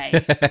all day?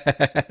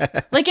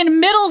 Like in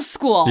middle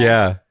school.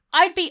 Yeah.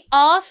 I'd be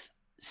off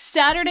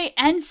Saturday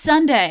and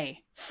Sunday.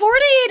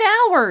 48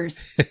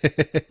 hours.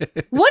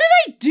 What did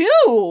I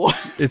do?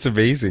 It's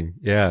amazing.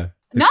 Yeah.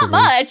 Not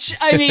much.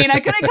 I mean, I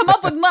couldn't come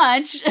up with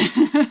much.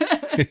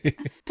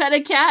 Pet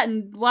a cat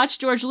and watch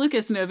George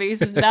Lucas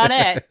movies was about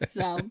it.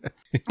 So.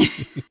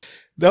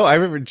 No, I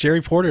remember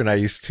Jerry Porter and I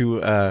used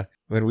to,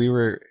 when we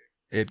were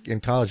in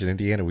college in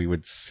Indiana, we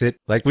would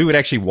we would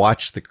actually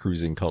watch the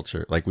cruising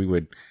culture. Like we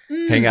would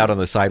hang out on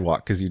the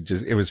sidewalk because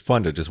it was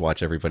fun to just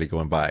watch everybody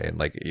going by and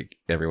like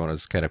everyone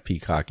was kind of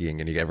peacocking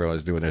and everyone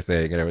was doing their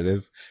thing and everything.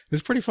 It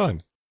was pretty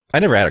fun. I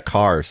never had a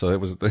car, so it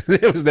was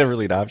never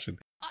really an option.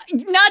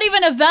 Not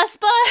even a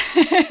Vespa?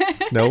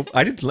 Nope.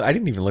 I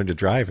didn't even learn to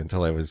drive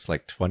until I was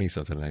like 20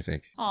 something, I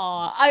think.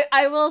 Aw,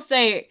 I will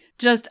say,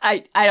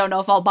 I don't know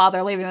if I'll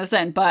bother leaving this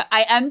in, but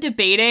I am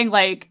debating,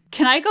 like,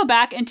 can I go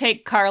back and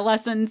take car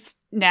lessons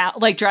now,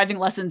 like driving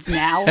lessons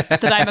now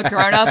that I'm a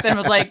grown up and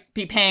would like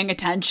be paying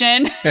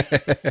attention?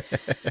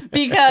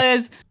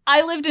 Because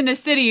I lived in a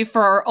city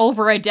for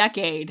over a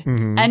decade.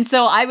 Mm-hmm. And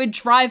so I would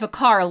drive a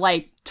car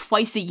like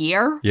twice a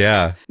year.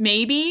 Yeah.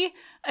 Maybe.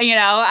 You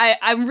know,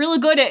 I'm really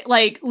good at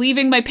like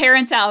leaving my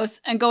parents' house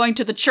and going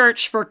to the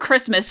church for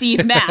Christmas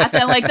Eve Mass.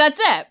 And like, that's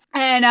it.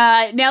 And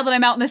now that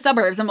I'm out in the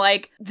suburbs, I'm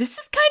like, this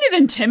is kind of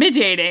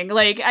intimidating.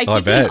 Like, I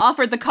keep being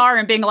offered the car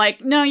and being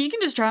like, no, you can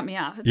just drop me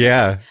off.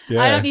 Yeah.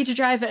 I don't need to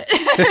drive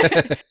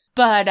it.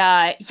 But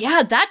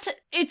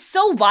it's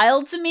so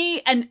wild to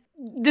me. And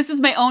this is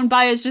my own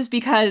bias just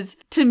because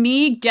to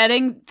me,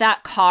 getting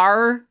that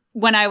car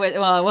when it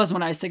was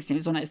when I was 16, it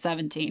was when I was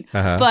 17.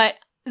 Uh-huh. But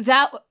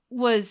that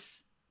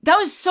was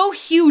so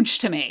huge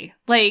to me.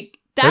 Like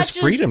that's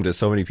freedom to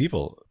so many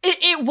people.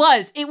 It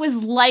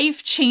was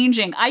life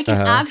changing. I can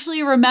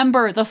actually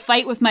remember the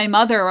fight with my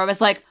mother where I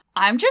was like,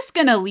 I'm just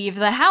going to leave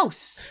the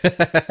house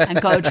and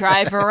go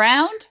drive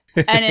around.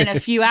 And in a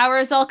few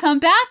hours, I'll come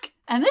back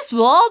and this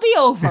will all be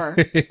over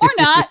or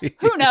not.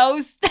 Who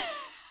knows?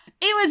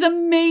 It was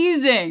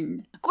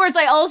amazing. Of course,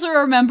 I also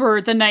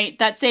remember the night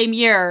that same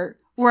year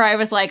where I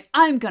was like,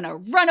 I'm going to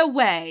run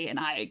away and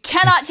I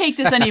cannot take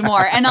this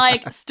anymore. And I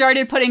like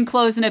started putting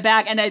clothes in a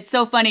bag. And it's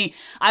so funny.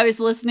 I was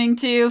listening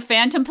to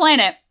Phantom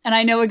Planet and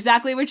I know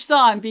exactly which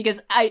song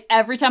because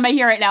every time I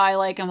hear it now,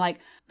 I'm like,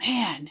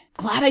 man,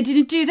 glad I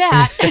didn't do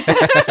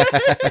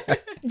that.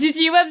 Did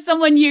you have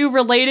someone you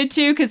related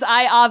to? Because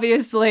I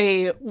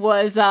obviously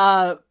was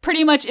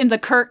pretty much in the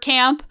Kurt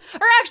camp.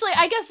 Or actually,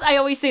 I guess I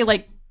always say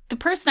like, the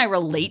person I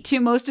relate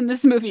to most in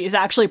this movie is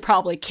actually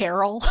probably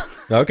Carol.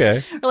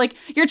 Okay. Or like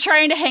you're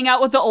trying to hang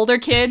out with the older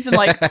kids and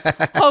like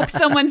hope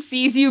someone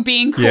sees you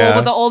being cool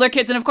with the older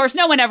kids, and of course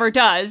no one ever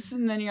does.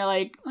 And then you're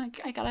like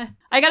I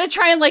gotta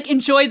try and like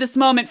enjoy this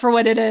moment for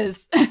what it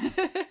is.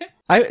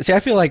 I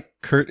feel like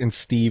Kurt and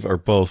Steve are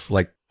both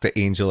like the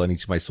angel on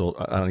each of my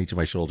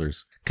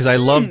shoulders because I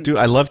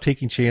love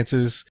taking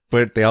chances,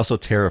 but they also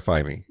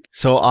terrify me.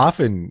 So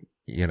often,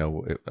 you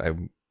know, I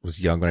was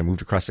young when I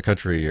moved across the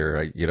country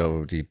or,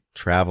 to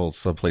travel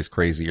someplace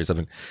crazy or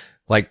something,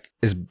 like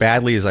as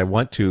badly as I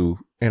want to,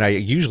 and I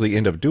usually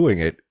end up doing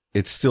it,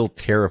 it still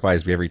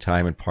terrifies me every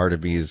time. And part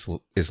of me is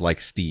like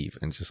Steve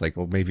and just like,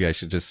 well, maybe I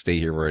should just stay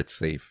here where it's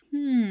safe.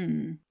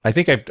 I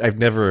think I've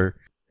never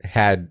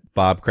had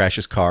Bob crash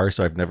his car,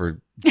 so I've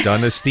never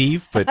done a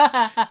Steve, but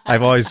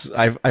I've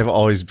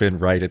always been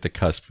right at the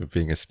cusp of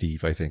being a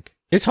Steve. I think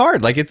it's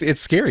hard. Like it's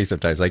scary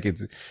sometimes. Like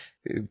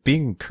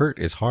being Kurt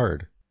is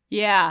hard.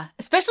 Yeah,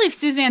 especially if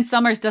Suzanne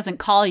Summers doesn't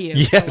call you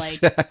to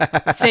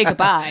like say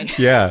goodbye.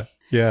 Yeah.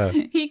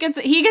 He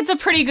gets a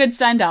pretty good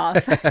send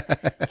off.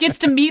 Gets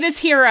to meet his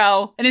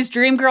hero, and his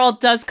dream girl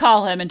does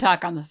call him and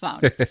talk on the phone.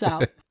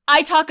 So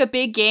I talk a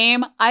big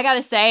game. I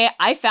gotta say,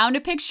 I found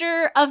a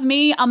picture of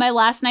me on my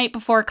last night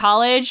before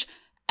college,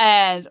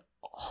 and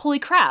holy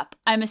crap,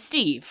 I'm a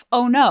Steve.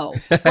 Oh no.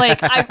 Like,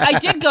 I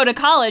did go to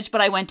college,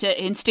 but I went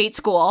to in-state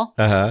school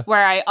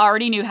where I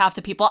already knew half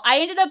the people. I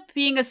ended up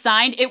being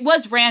assigned, it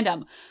was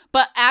random,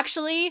 but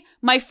actually,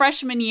 my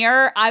freshman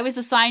year, I was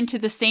assigned to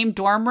the same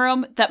dorm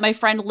room that my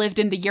friend lived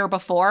in the year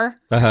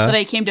before that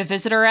I came to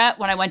visit her at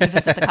when I went to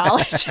visit the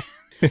college.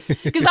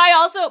 Because I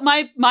also,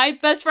 my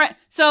best friend,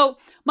 so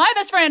my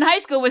best friend in high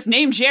school was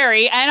named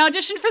Jerry and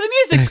auditioned for the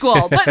music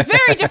school, but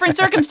very different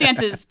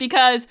circumstances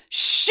because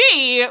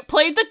she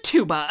played the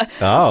tuba.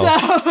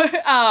 Oh.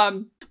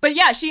 So, but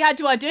yeah, she had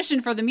to audition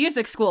for the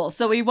music school.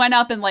 So we went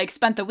up and like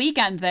spent the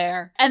weekend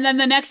there. And then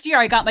the next year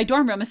I got my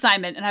dorm room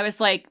assignment and I was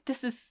like,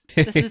 this is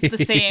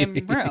the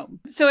same room.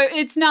 So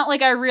it's not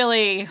like I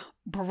really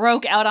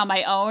broke out on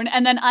my own.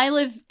 And then I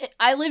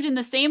lived in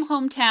the same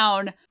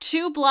hometown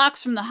 2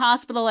 blocks from the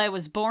hospital I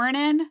was born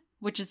in,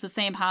 which is the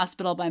same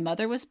hospital my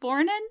mother was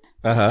born in,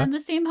 and the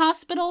same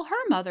hospital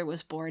her mother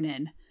was born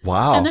in.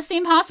 Wow. And the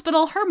same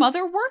hospital her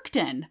mother worked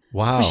in.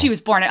 Wow. But she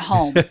was born at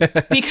home.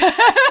 Because,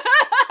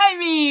 I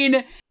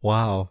mean.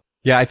 Wow.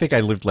 Yeah, I think I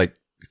lived like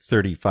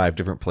 35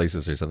 different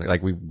places or something.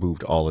 Like we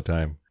moved all the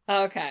time.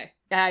 Okay.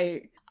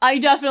 I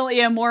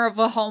definitely am more of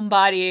a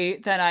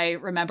homebody than I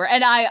remember.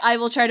 And I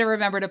will try to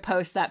remember to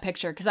post that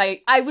picture because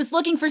I was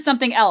looking for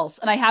something else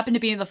and I happened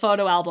to be in the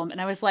photo album and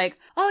I was like,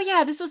 oh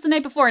yeah, this was the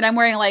night before. And I'm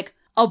wearing like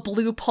a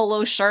blue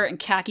polo shirt and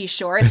khaki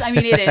shorts. I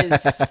mean,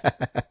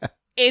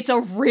 it's a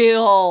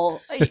real,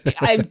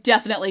 I'm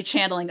definitely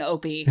channeling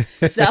Opie.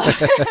 So,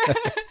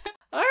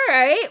 all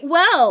right.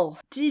 Well,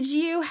 did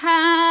you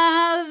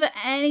have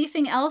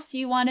anything else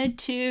you wanted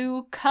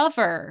to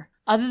cover?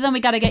 Other than we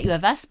got to get you a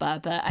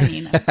Vespa, but I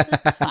mean,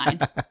 that's fine.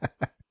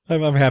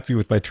 I'm happy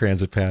with my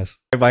transit pass.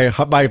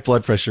 My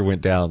blood pressure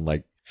went down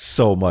like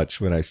so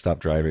much when I stopped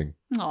driving.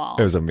 Aww.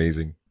 It was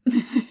amazing.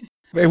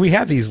 And we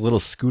have these little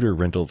scooter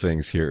rental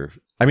things here.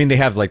 I mean, they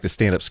have like the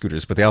stand-up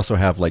scooters, but they also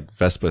have like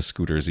Vespa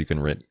scooters you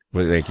can rent.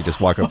 Where they can just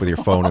walk up with your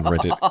phone and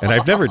rent it. And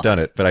I've never done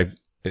it, but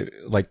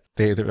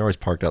they're always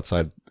parked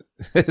outside.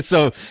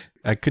 So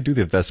I could do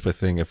the Vespa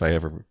thing if I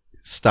ever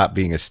stop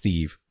being a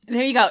Steve.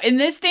 There you go. In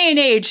this day and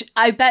age,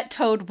 I bet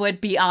Toad would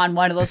be on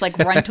one of those like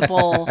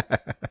rentable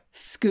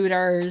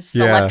scooters,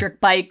 electric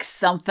bikes,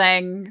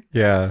 something.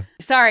 Yeah.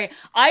 Sorry,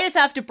 I just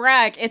have to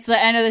brag. It's the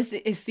end of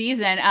the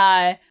season.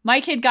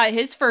 My kid got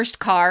his first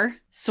car,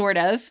 sort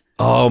of.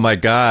 Oh my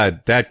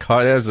God. That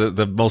car, that was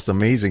the most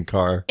amazing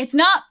car. It's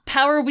not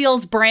Power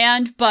Wheels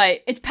brand,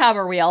 but it's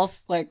Power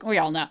Wheels, like we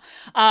all know.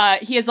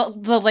 He has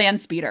the land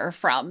speeder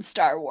from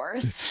Star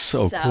Wars. It's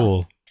so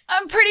cool.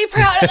 I'm pretty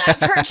proud of that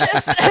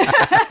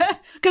purchase.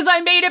 Because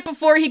I made it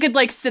before he could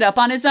like sit up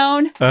on his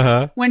own.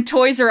 When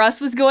Toys R Us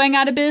was going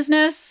out of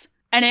business.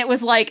 And it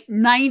was like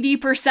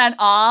 90%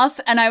 off.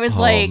 And I was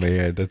like, oh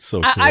man, that's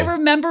so cool. I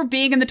remember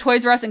being in the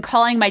Toys R Us and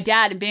calling my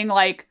dad and being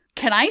like,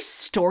 can I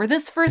store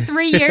this for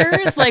 3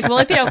 years? Like, will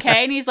it be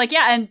okay? And he's like,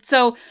 yeah. And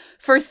so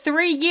for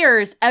 3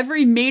 years,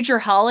 every major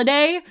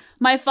holiday,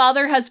 my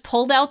father has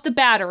pulled out the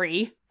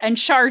battery and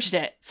charged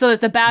it so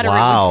that the battery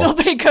would still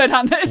be good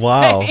on this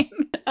thing.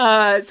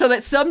 So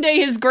that someday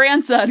his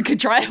grandson could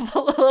drive a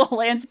little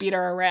land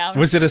speeder around.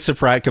 Was it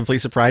a complete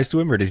surprise to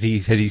him, or had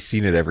he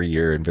seen it every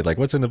year and been like,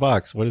 what's in the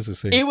box? What is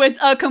this thing? It was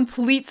a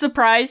complete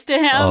surprise to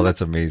him. Oh,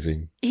 that's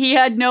amazing. He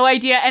had no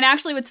idea. And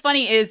actually what's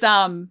funny is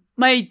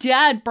my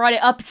dad brought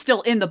it up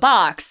still in the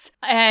box,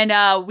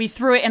 and we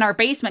threw it in our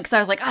basement because I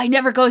was like, he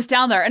never goes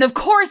down there. And of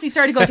course he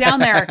started to go down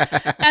there.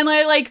 And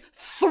I like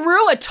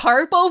threw a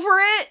tarp over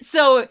it.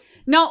 So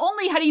not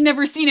only had he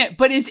never seen it,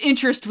 but his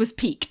interest was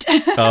piqued.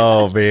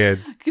 Oh,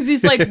 man. Because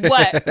he's like,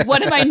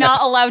 what am I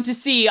not allowed to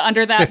see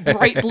under that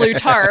bright blue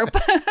tarp?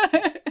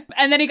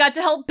 And then he got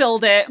to help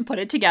build it and put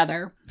it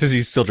together. Does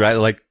he still drive?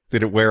 Like,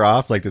 did it wear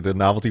off? Like, did the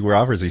novelty wear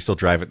off, or does he still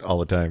drive it all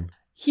the time?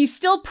 He's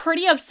still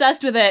pretty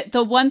obsessed with it.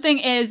 The one thing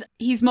is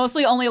he's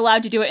mostly only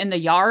allowed to do it in the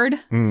yard.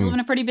 We live in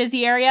a pretty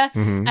busy area.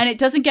 And it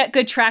doesn't get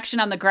good traction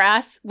on the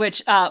grass,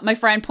 which my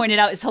friend pointed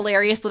out is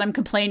hilarious that I'm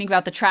complaining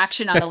about the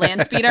traction on a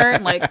land speeder.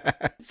 I'm like,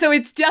 so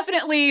it's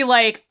definitely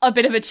like a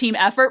bit of a team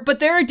effort.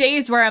 But there are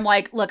days where I'm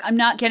like, look, I'm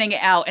not getting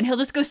it out. And he'll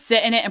just go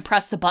sit in it and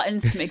press the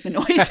buttons to make the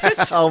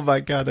noises. Oh my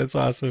God, that's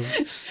awesome. He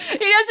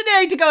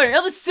doesn't need to go there.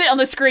 He'll just sit on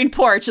the screen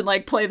porch and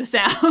like play the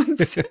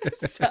sounds.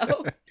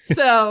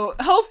 So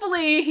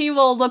hopefully he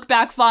will look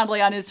back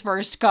fondly on his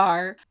first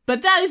car.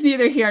 But that is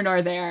neither here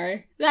nor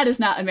there. That is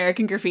not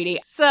American Graffiti.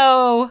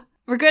 So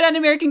we're good on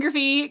American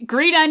Graffiti.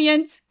 Green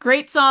Onions,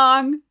 great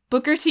song.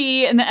 Booker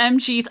T and the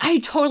MGs. I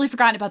had totally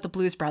forgotten about the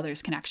Blues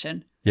Brothers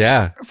connection.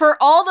 Yeah. For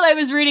all that I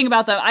was reading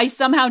about them, I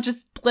somehow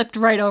just blipped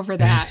right over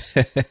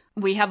that.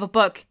 We have a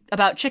book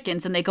about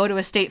chickens and they go to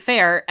a state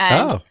fair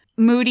and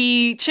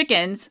Moody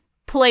Chickens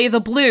play the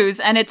blues,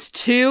 and it's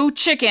 2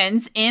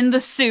 chickens in the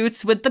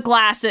suits with the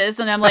glasses,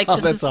 and I'm like,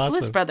 this is awesome.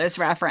 Blues Brothers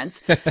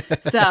reference.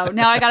 So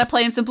now I gotta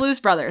play him some Blues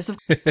Brothers.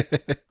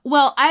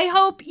 Well, I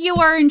hope you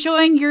are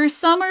enjoying your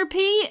summer,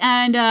 Pete,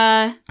 and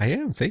I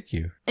am, thank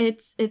you.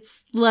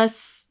 It's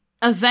less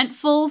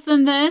eventful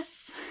than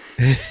this.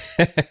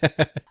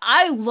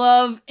 I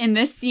love in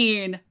this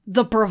scene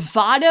the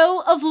bravado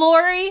of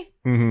Laurie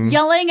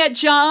yelling at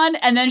John,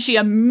 and then she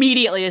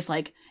immediately is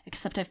like,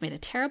 except I've made a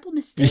terrible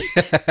mistake.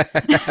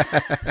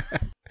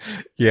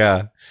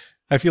 Yeah.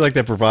 I feel like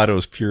that bravado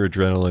is pure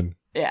adrenaline.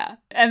 Yeah.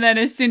 And then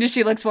as soon as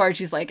she looks forward,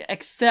 she's like,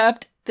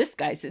 except this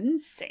guy's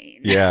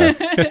insane. Yeah.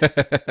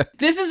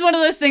 This is one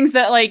of those things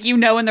that, like, you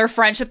know, in their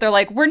friendship, they're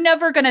like, we're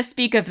never going to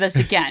speak of this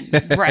again,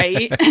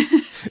 right?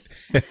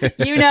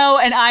 You know,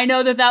 and I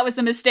know that that was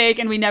a mistake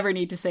and we never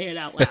need to say it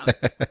out loud.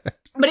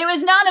 But it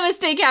was not a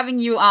mistake having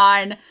you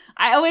on.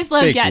 I always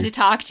love getting to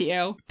talk to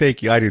you.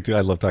 Thank you. I do too.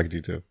 I love talking to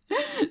you too.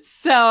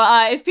 So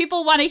if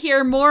people want to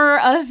hear more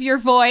of your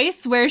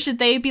voice, where should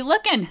they be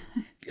looking?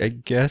 I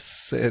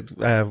guess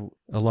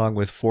along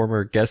with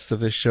former guests of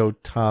this show,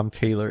 Tom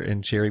Taylor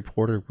and Jerry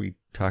Porter, we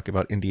talk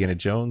about Indiana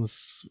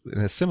Jones in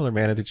a similar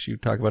manner that you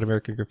talk about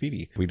American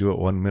Graffiti. We do it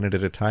 1 minute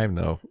at a time,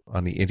 though,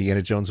 on the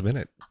Indiana Jones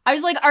Minute. I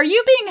was like, are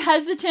you being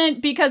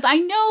hesitant? Because I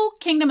know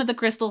Kingdom of the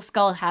Crystal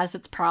Skull has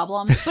its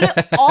problems, but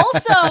it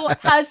also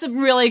has some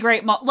really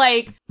great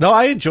No,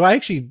 I enjoy.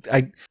 I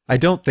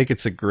don't think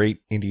it's a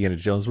great Indiana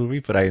Jones movie,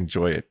 but I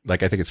enjoy it.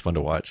 Like, I think it's fun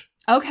to watch.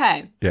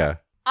 Okay. Yeah.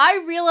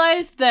 I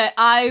realized that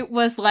I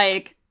was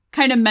like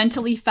kind of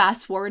mentally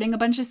fast forwarding a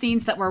bunch of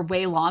scenes that were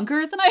way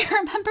longer than I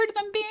remembered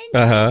them being.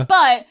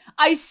 But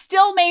I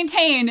still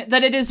maintain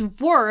that it is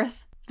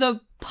worth the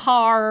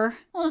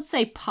let's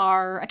say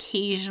par,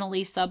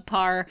 occasionally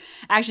subpar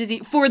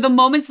actions. For the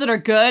moments that are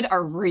good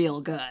are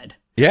real good.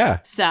 Yeah.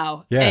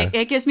 So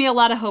it gives me a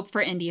lot of hope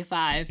for Indy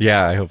 5.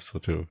 Yeah, I hope so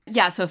too.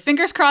 Yeah, so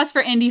fingers crossed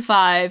for Indy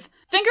 5.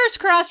 Fingers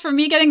crossed for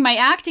me getting my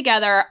act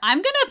together. I'm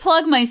going to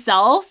plug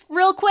myself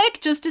real quick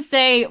just to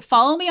say,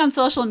 follow me on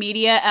social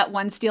media at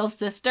One Steel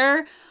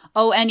Sister,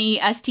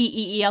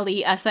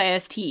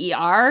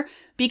 ONESTEELESISTER,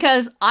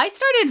 because I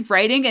started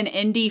writing an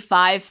Indy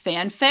 5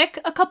 fanfic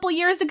a couple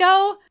years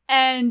ago,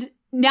 and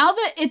now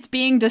that it's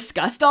being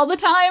discussed all the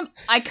time,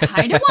 I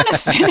kind of want to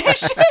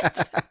finish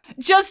it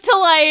just to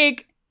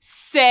like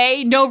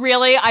say, no,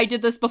 really, I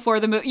did this before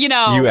the movie, you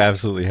know. You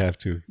absolutely have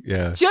to,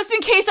 yeah. Just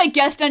in case I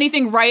guessed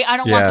anything right, I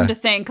don't want them to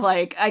think,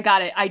 like, I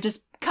got it, I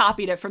just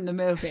copied it from the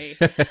movie.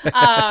 So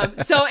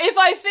if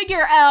I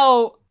figure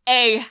out,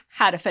 A,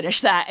 how to finish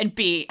that, and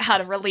B, how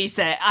to release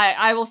it,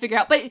 I will figure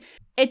out. But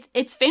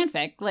it's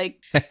fanfic.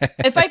 Like,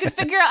 if I could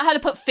figure out how to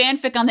put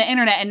fanfic on the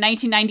internet in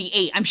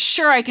 1998, I'm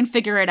sure I can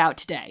figure it out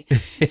today.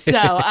 So,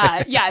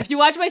 yeah, if you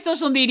watch my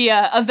social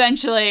media,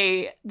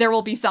 eventually there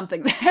will be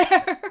something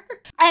there.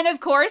 And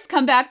of course,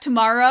 come back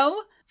tomorrow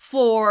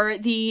for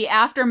the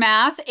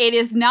aftermath. It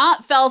is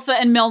not Felfa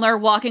and Milner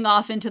walking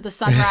off into the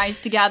sunrise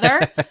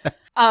together,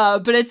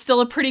 but it's still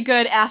a pretty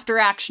good after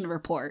action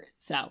report.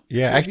 So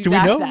yeah, do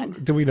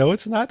we know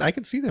it's not? I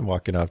can see them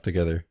walking off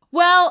together.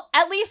 Well,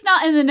 at least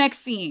not in the next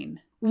scene.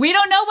 We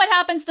don't know what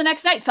happens the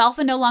next night.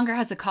 Felfa no longer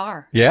has a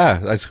car.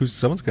 Yeah,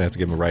 someone's gonna have to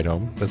give him a ride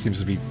home. That seems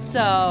to be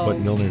what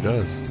Milner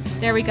does.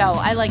 There we go.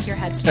 I like your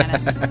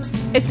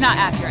headcanon. It's not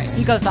accurate.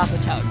 He goes off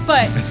with Toad,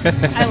 but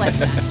I like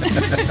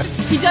that.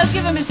 He does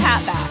give him his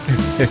hat back.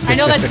 I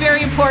know that's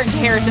very important to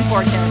Harrison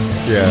Ford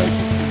characters. Yeah.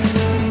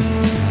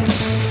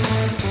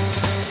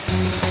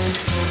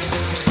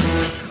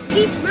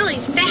 He's really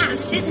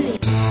fast, isn't he?